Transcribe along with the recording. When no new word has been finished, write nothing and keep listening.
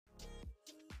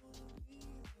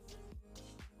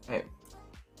Hey.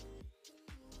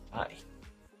 Hi.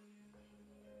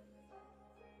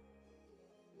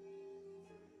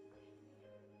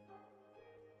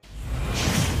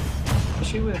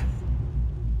 Issue with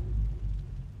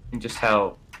just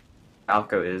how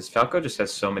Falco is. Falco just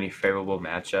has so many favorable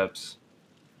matchups.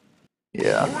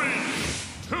 Yeah.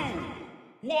 3, 2,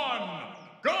 1,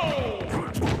 go!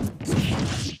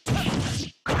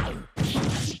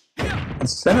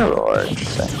 Incineroar,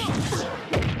 interesting.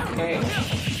 Okay.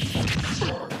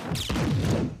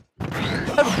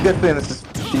 I have a good feeling this is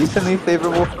decently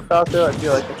favorable for Falco. I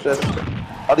feel like it's just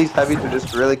all these heavies are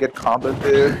just really good combo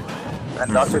food,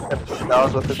 and Doctor Kirb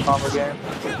excels with his combo game.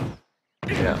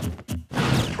 Yeah.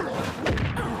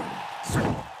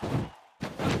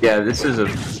 Yeah, this is a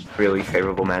really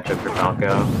favorable matchup for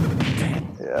Falco.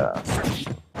 Yeah.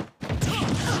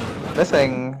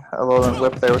 Missing a little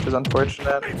whip there, which is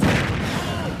unfortunate.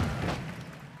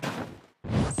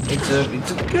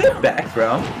 It's a good back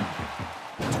throw.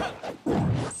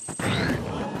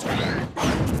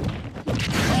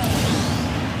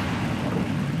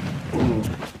 Ooh.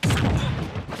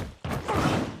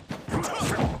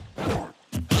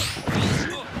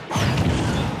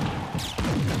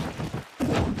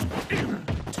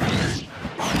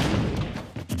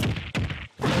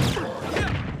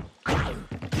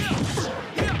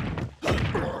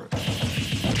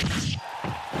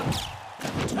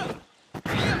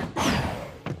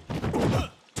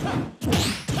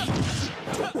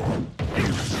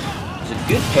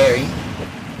 Good parry.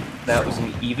 That was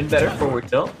an even better forward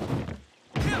tilt.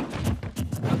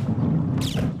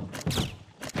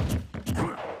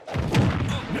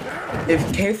 If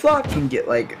KayFlock can get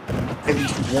like at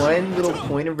least one little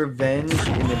point of revenge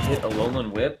and then hit a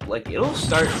Alolan Whip, like it'll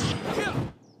start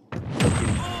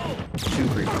looking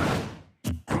super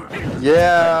fun.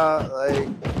 Yeah, like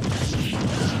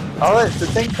the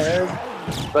thing is,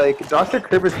 like Dr.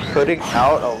 Kirb is putting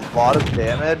out a lot of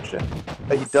damage,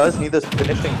 but he does need those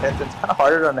finishing hits. It's kind of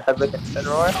harder on a head like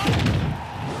Incineroar.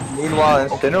 Meanwhile,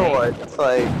 Incineroar, it's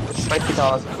like despite taking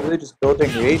all this, really just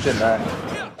building rage, and then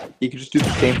you can just do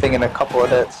the same thing in a couple of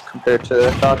hits compared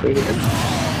to Falco. Yep.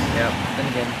 Then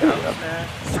again,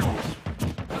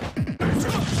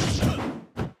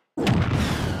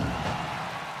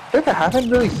 I think I haven't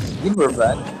really seen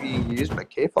Revenge being used by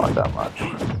KayFlock that much.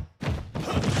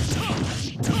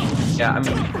 yeah, I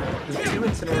mean, the two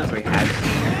Incineroars we had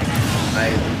seen, I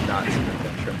have not seen them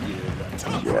from either of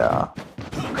them. Yeah.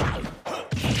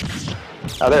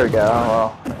 Oh, there we go.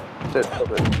 Well, did a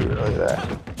little bit too early there.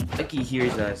 Like he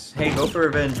hears us. Hey, go for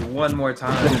revenge one more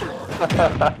time.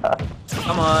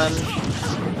 Come on.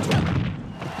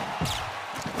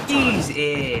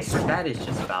 Jesus, that is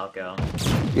just Falco.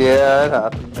 Yeah, it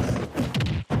happens.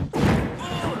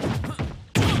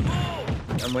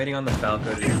 I'm waiting on the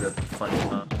Falco to do the funny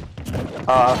hump.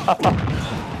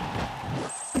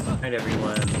 Alright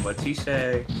everyone, what's he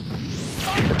say?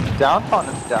 Down taunt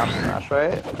is down smash,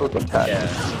 right? We'll go tap. Yeah.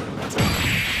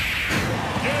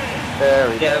 There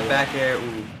we Yeah, go. back there.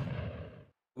 Ooh.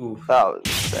 Ooh. That was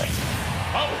sick.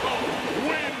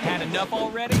 Had enough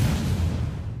already?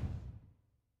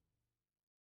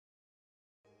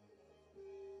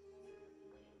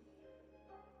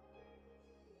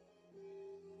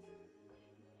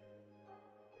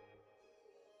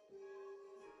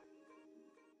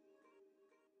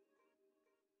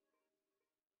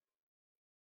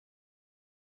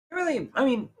 Really, I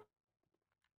mean,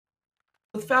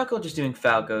 with Falco just doing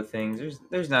Falco things,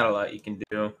 there's not a lot you can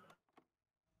do.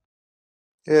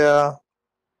 Yeah.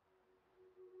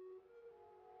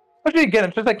 Especially again,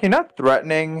 it's just like you're not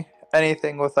threatening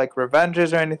anything with like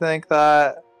revenges or anything like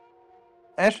that.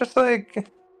 And it's just like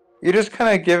you're just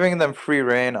kind of giving them free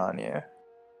reign on you.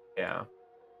 Yeah.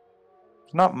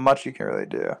 There's not much you can really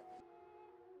do.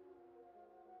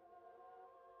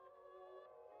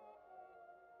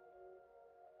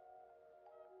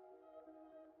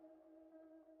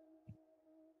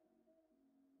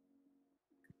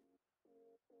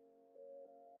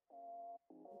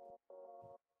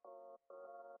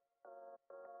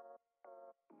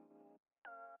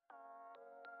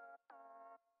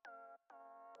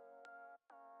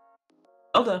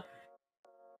 Zelda.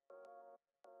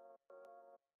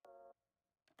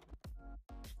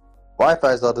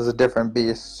 Wi-Fi Zelda's a different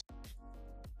beast.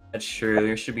 That's true.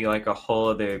 There should be like a whole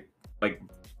other like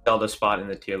Zelda spot in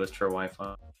the tier list for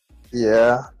Wi-Fi.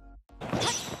 Yeah.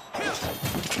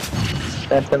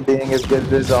 Phantom being as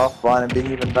good as offline and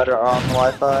being even better on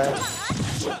Wi-Fi.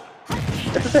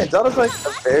 It's the same. Zelda's like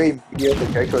a very mediocre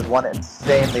character with one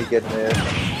insanely good move.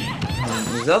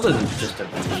 Zelda's just a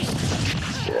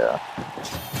beast. Yeah.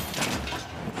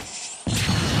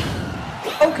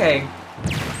 Okay.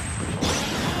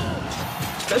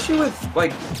 Especially with,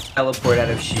 like, teleport out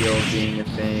of shield being a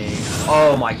thing.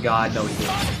 Oh my god, no, he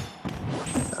didn't.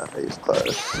 He's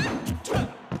close.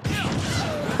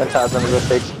 That Tasman is a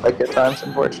fake spike at times,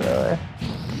 unfortunately.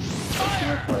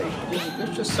 Like,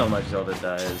 there's just so much Zelda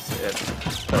does.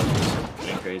 It's so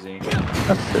crazy.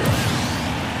 That's true.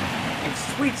 Like,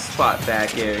 sweet spot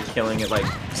back air, killing at like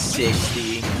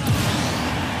 60.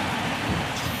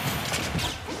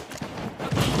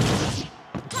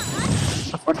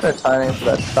 Unfortunate timing for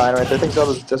that sign right there. I think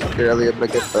Zelda's just barely able to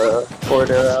get the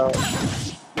forward air out.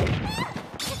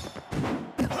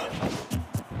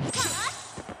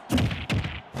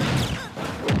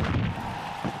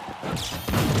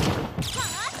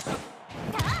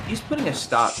 He's putting a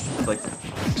stop to like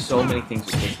so many things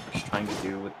that he's trying to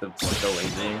do with the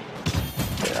laser.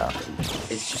 Yeah.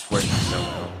 It's just working so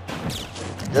well.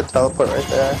 Good teleport right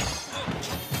there.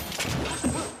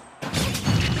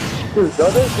 Dude,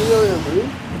 Zelda's really move.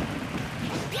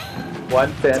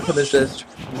 One Phantom is just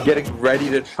getting ready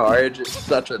to charge. It's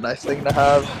such a nice thing to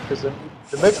have because the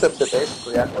mix-ups are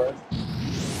basically endless.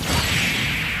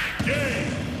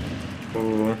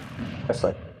 Ooh. That's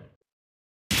like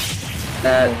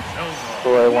that.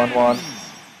 Boy, 1-1.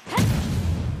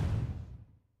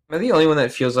 Am I the only one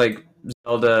that feels like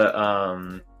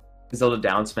Zelda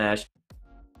down smash?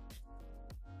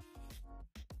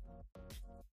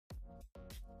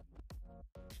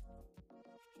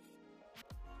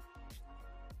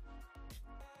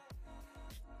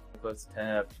 Let's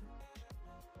tap.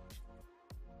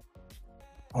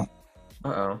 Uh-oh.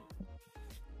 Hold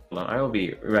on, I will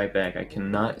be right back. I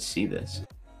cannot see this.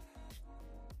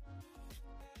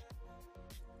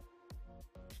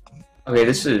 Okay,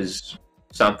 this is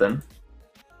something.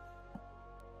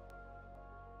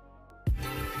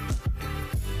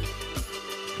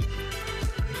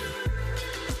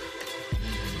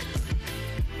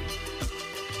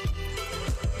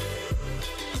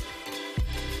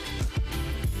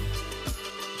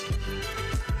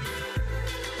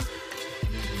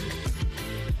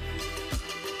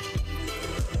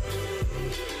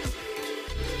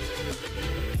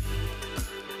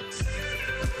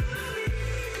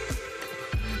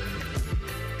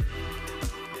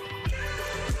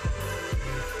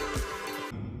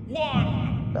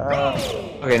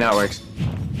 Okay, now it works.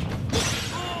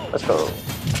 Let's go.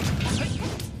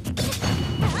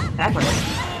 I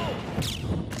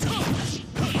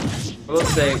will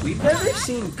say, we've never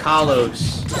seen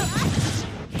Kalos.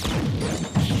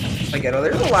 Like, I know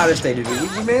there's a lot of stages.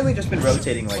 We've mainly just been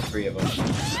rotating like 3 of them.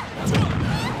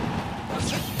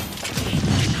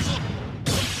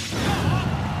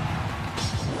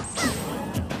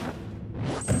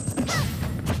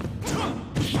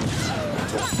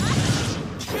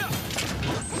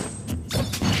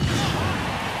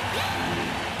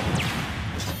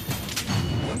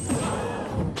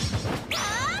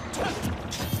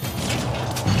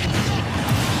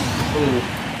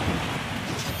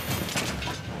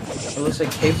 It looks like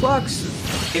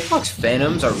KayFlock's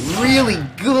Phantoms are really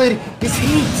good. Is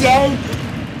he dead?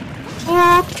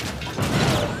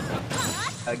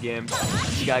 Again,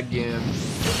 he got gimped.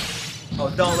 Oh,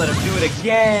 don't let him do it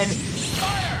again.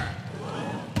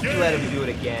 You let him do it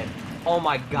again. Oh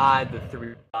my God, the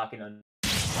 3 blocking on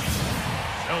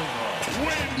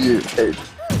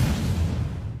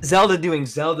Zelda doing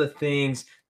Zelda things.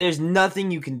 There's nothing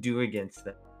you can do against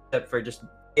them except for just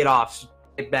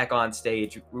get back on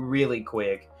stage really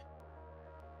quick.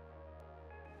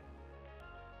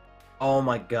 Oh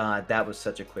my God, that was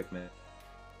such a quick minute.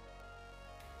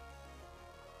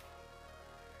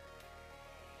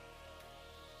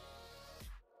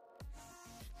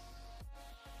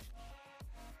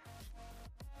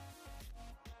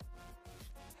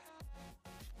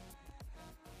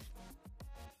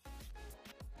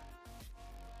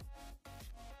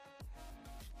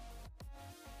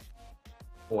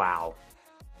 Wow.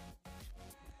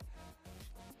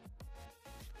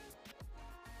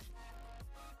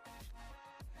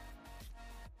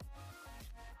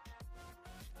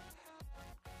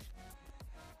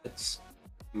 Let's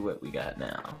see what we got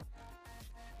now.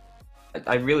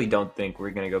 I really don't think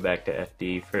we're gonna go back to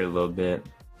FD for a little bit,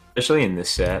 especially in this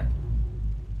set.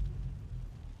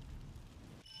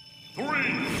 3,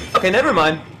 Okay, never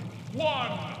mind. 1,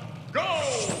 go!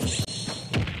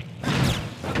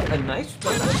 A nice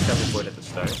teleport at the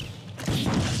start.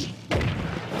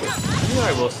 You know,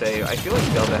 I will say, I feel like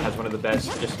Zelda has one of the best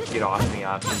just get off me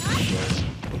options in the game.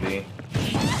 Will be.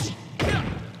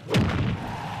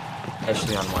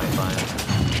 Especially on Wi-Fi.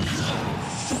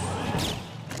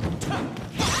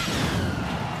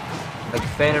 Like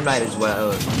Phantom Knight as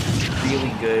well is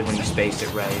really good when you space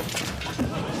it right.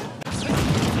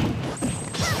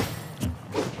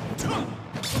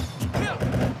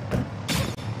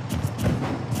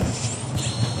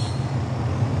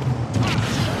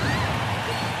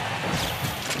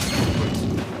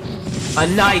 A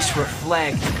nice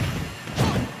reflect.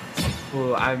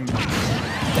 Oh, I'm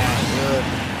that.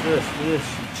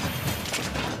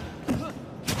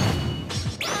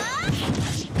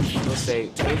 We'll say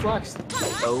KayFlock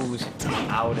knows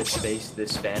how to space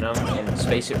this Phantom and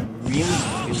space it really,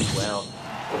 really well.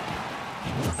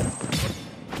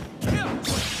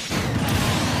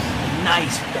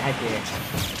 Nice back air.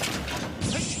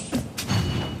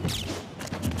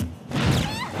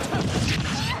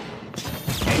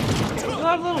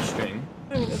 A little string.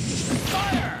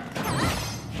 Fire!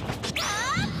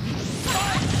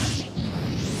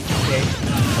 Okay.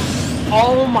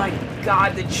 Oh my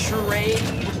god, the trade!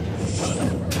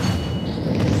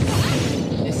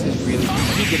 This is really...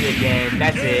 He did it again.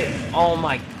 That's it. Oh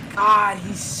my god,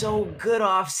 he's so good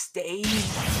off stage.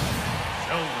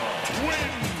 Zelda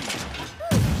wins!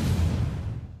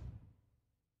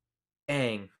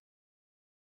 Dang.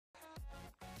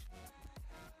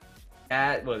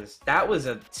 That was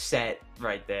a set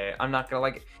right there. I'm not gonna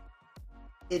like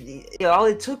it. All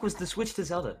it took was to switch to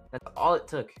Zelda. That's all it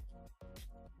took.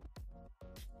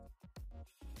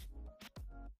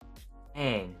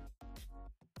 Dang.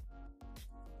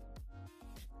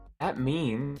 That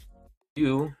means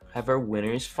you have our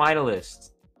winners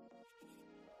finalists.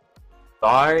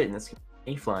 Star and let's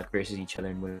KayFlock versus each other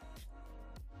and win.